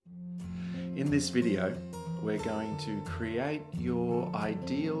In this video, we're going to create your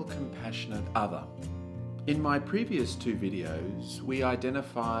ideal compassionate other. In my previous two videos, we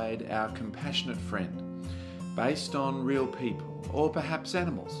identified our compassionate friend based on real people or perhaps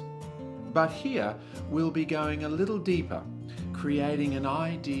animals. But here, we'll be going a little deeper, creating an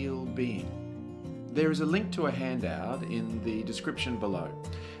ideal being. There is a link to a handout in the description below,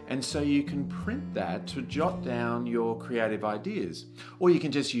 and so you can print that to jot down your creative ideas, or you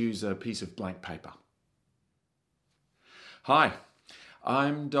can just use a piece of blank paper. Hi,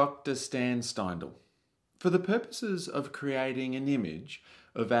 I'm Dr. Stan Steindl. For the purposes of creating an image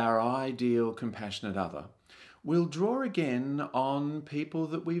of our ideal compassionate other, we'll draw again on people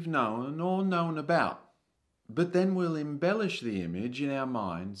that we've known or known about, but then we'll embellish the image in our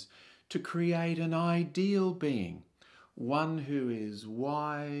minds to create an ideal being, one who is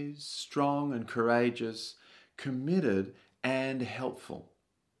wise, strong and courageous, committed and helpful.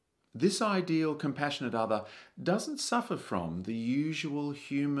 This ideal compassionate other doesn't suffer from the usual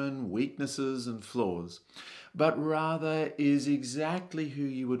human weaknesses and flaws, but rather is exactly who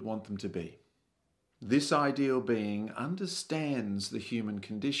you would want them to be. This ideal being understands the human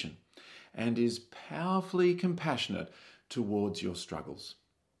condition and is powerfully compassionate towards your struggles.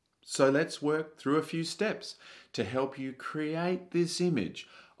 So let's work through a few steps to help you create this image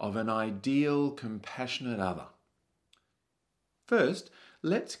of an ideal compassionate other. First,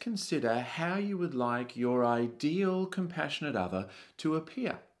 let's consider how you would like your ideal compassionate other to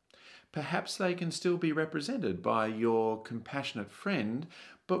appear. Perhaps they can still be represented by your compassionate friend,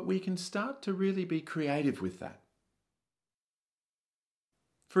 but we can start to really be creative with that.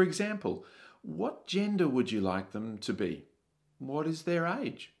 For example, what gender would you like them to be? What is their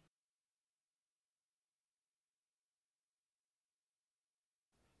age?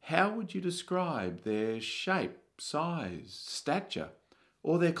 How would you describe their shape, size, stature,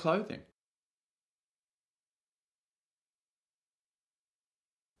 or their clothing?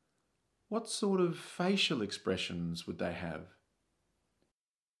 What sort of facial expressions would they have?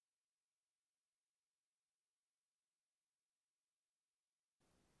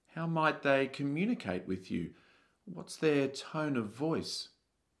 How might they communicate with you? What's their tone of voice?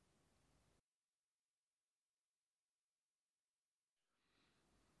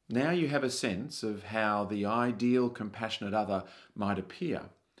 Now you have a sense of how the ideal compassionate other might appear.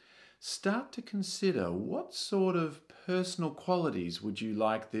 Start to consider what sort of personal qualities would you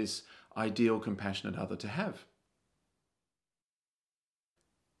like this ideal compassionate other to have.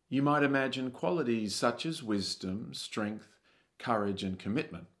 You might imagine qualities such as wisdom, strength, courage and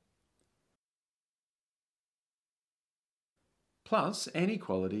commitment. Plus any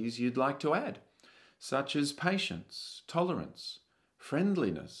qualities you'd like to add, such as patience, tolerance,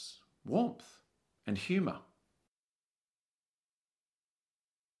 friendliness, warmth, and humour.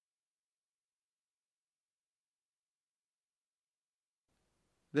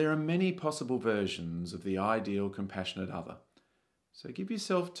 There are many possible versions of the ideal compassionate other, so give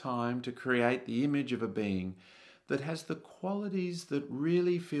yourself time to create the image of a being that has the qualities that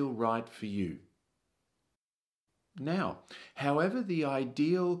really feel right for you. Now, however the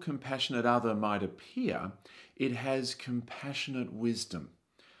ideal compassionate other might appear, it has compassionate wisdom,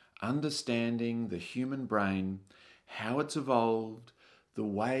 understanding the human brain, how it's evolved, the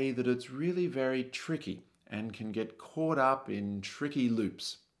way that it's really very tricky and can get caught up in tricky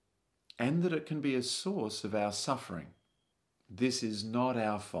loops, and that it can be a source of our suffering. This is not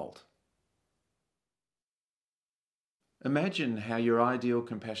our fault. Imagine how your ideal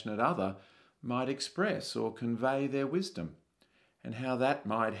compassionate other might express or convey their wisdom, and how that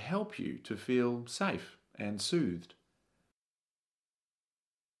might help you to feel safe and soothed.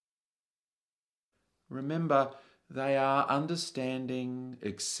 Remember, they are understanding,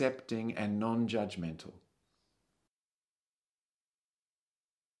 accepting, and non-judgmental.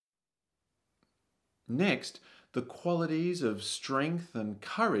 Next, the qualities of strength and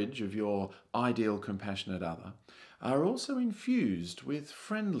courage of your ideal compassionate other are also infused with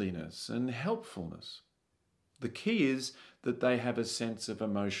friendliness and helpfulness. The key is that they have a sense of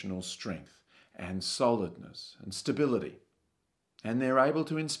emotional strength and solidness and stability, and they're able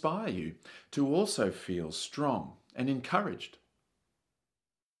to inspire you to also feel strong and encouraged.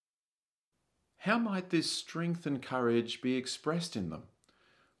 How might this strength and courage be expressed in them?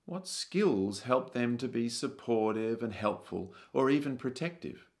 What skills help them to be supportive and helpful, or even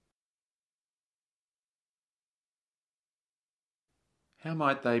protective? How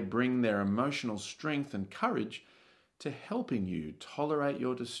might they bring their emotional strength and courage to helping you tolerate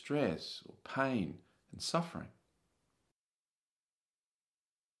your distress or pain and suffering?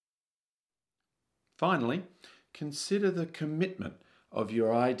 Finally, consider the commitment of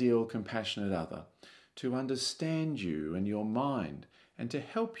your ideal compassionate other to understand you and your mind and to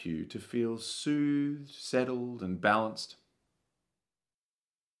help you to feel soothed, settled, and balanced.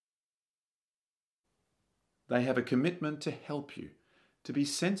 They have a commitment to help you, to be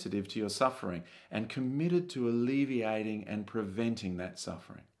sensitive to your suffering and committed to alleviating and preventing that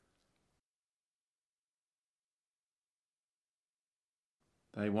suffering.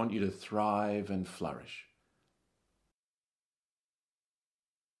 They want you to thrive and flourish.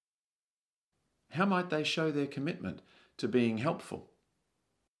 How might they show their commitment to being helpful?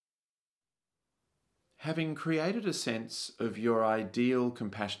 Having created a sense of your ideal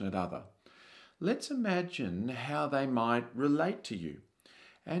compassionate other, let's imagine how they might relate to you,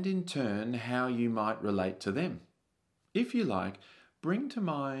 and in turn how you might relate to them. If you like, bring to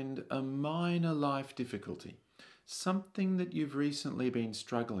mind a minor life difficulty, something that you've recently been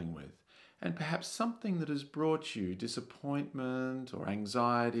struggling with, and perhaps something that has brought you disappointment or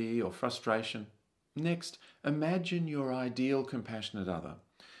anxiety or frustration. Next, imagine your ideal compassionate other.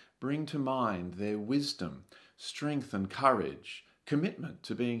 Bring to mind their wisdom, strength and courage, commitment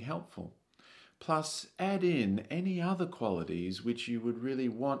to being helpful. Plus, add in any other qualities which you would really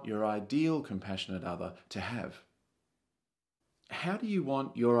want your ideal compassionate other to have. How do you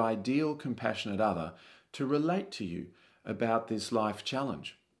want your ideal compassionate other to relate to you about this life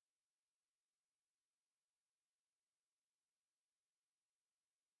challenge?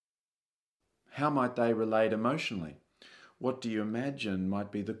 How might they relate emotionally? What do you imagine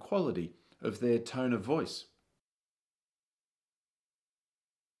might be the quality of their tone of voice?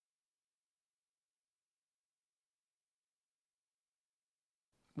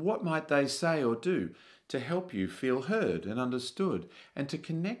 What might they say or do to help you feel heard and understood and to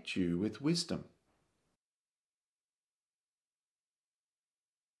connect you with wisdom?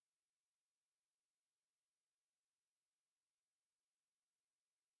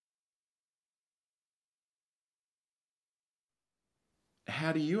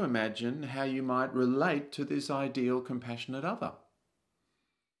 How do you imagine how you might relate to this ideal compassionate other?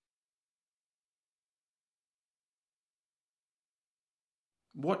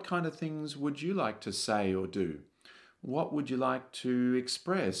 What kind of things would you like to say or do? What would you like to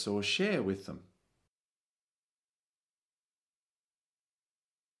express or share with them?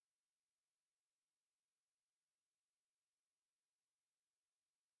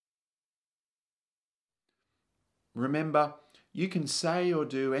 Remember, you can say or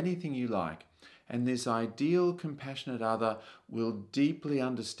do anything you like, and this ideal compassionate other will deeply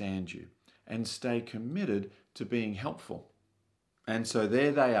understand you and stay committed to being helpful. And so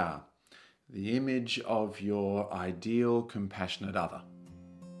there they are, the image of your ideal compassionate other.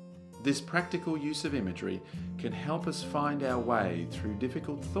 This practical use of imagery can help us find our way through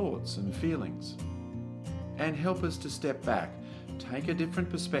difficult thoughts and feelings, and help us to step back, take a different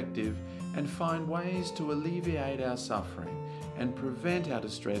perspective, and find ways to alleviate our suffering and prevent our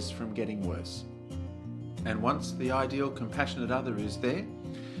distress from getting worse. And once the ideal compassionate other is there,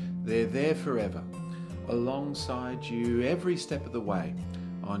 they're there forever, alongside you every step of the way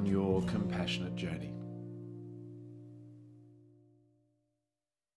on your compassionate journey.